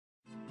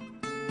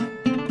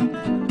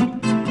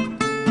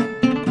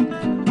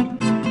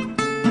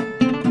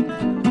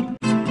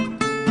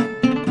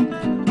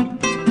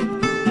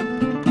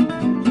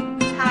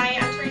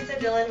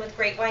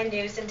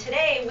GreatWineNews, and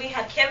today we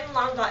have Kim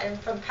Longbottom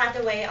from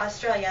Padthaway,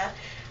 Australia,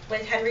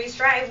 with Henry's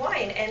Drive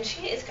Wine, and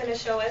she is going to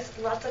show us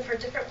lots of her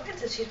different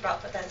wines that she's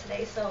brought with us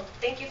today. So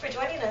thank you for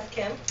joining us,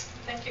 Kim.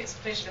 Thank you. It's a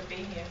pleasure to be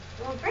here.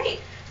 Well,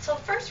 great. So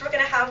first we're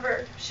going to have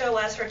her show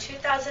us her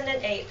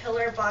 2008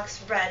 Pillar Box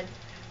Red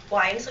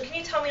wine. So can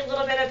you tell me a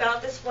little bit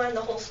about this one,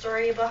 the whole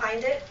story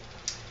behind it?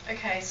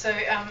 Okay, so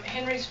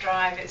Henry's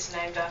Drive is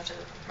named after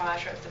the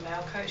proprietor of the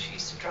mail coach who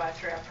used to drive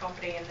through our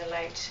property in the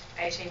late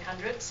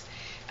 1800s.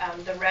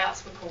 The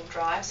routes were called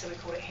drives, so we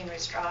called it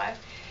Henry's Drive.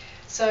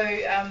 So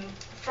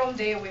from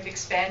there we've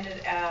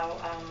expanded our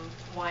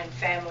wine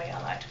family,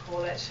 I like to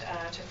call it,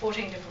 to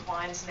 14 different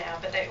wines now,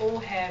 but they all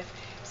have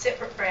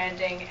separate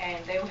branding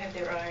and they all have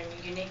their own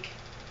unique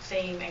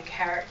theme and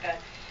character,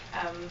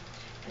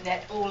 and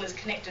that all is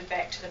connected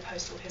back to the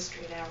postal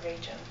history in our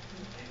region.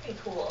 Very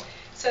cool.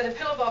 So the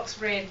Pillar Box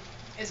Red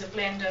is a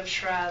blend of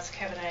Shiraz,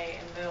 Cabernet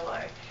and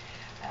Merlot.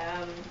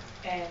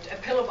 And a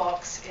pillar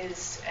box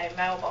is a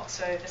mailbox,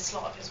 so the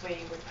slot is where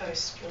you would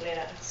post your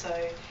letter.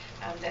 So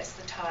that's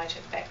the tie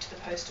back to the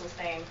postal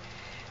theme.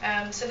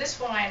 So this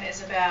wine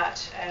is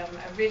about a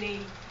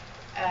really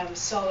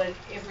solid,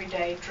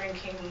 everyday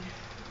drinking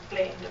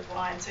blend of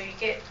wine. So you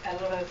get a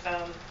lot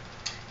of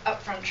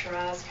upfront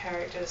Shiraz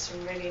characters,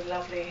 some really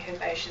lovely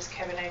herbaceous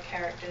Cabernet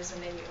characters,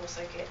 and then you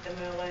also get the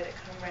Merlot that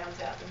kind of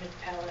rounds out the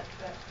mid-palate.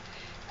 But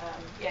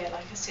yeah,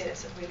 like I said,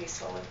 it's a really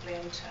solid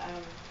blend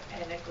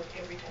and a good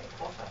everyday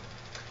quaffer.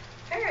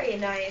 Very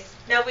nice.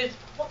 Now,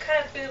 what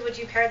kind of food would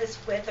you pair this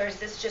with, or is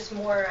this just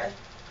more a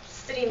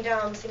sitting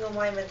down single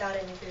wine without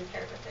any food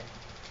paired with it?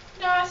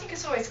 No, I think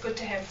it's always good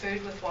to have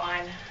food with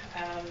wine,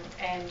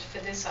 and for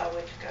this I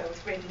would go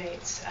with red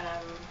meats,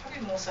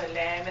 probably more so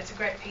lamb. It's a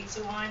great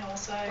pizza wine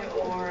also,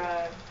 or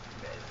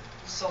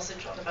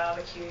sausage on the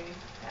barbecue,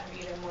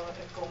 more like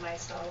a gourmet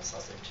style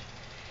sausage.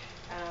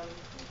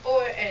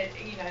 Or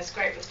it's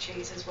great with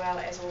cheese as well,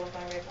 as all of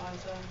my red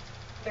wines are.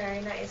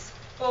 Very nice.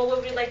 Well,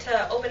 would we like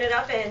to open it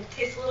up and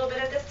taste a little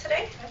bit of this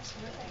today?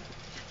 Absolutely.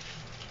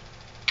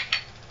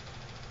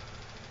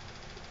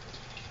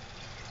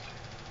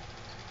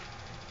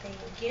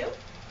 Thank you.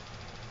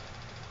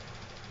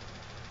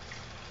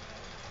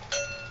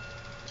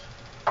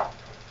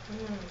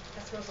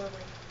 That smells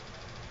lovely.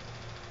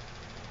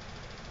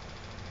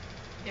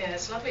 Yeah,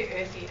 it's lovely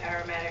earthy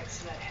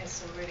aromatics, and it has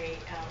some really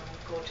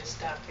gorgeous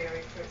dark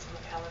berry fruits on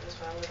the palate as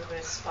well, a little bit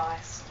of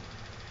spice,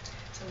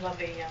 some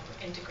lovely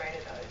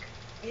integrated oak.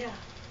 Yeah.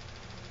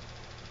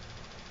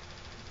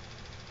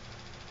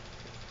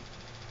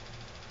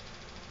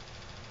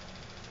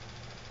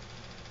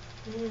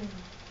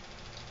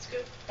 It's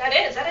good.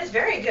 That is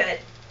very good.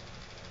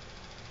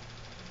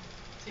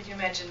 So you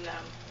imagine,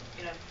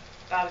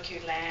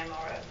 barbecued lamb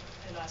or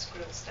a nice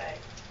grilled steak.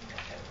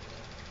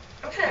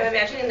 I'm kind of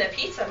imagining the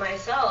pizza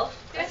myself.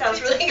 Yeah, that sounds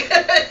pizza. really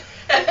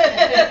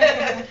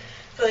good.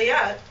 So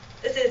yeah,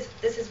 this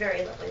is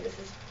very lovely.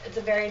 It's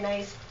a very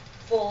nice,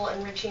 full,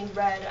 enriching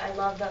red. I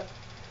love the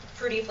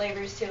fruity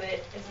flavors to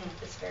it.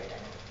 It's very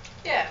dynamic.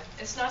 Yeah,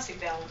 it's nicely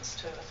balanced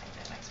too. I think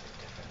that makes a big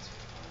difference.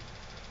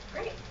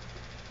 Great.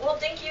 Well,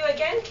 thank you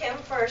again, Kim,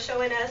 for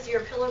showing us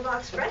your Pillar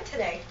Box Red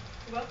today.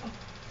 You're welcome.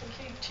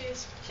 Thank you.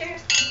 Cheers.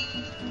 Cheers.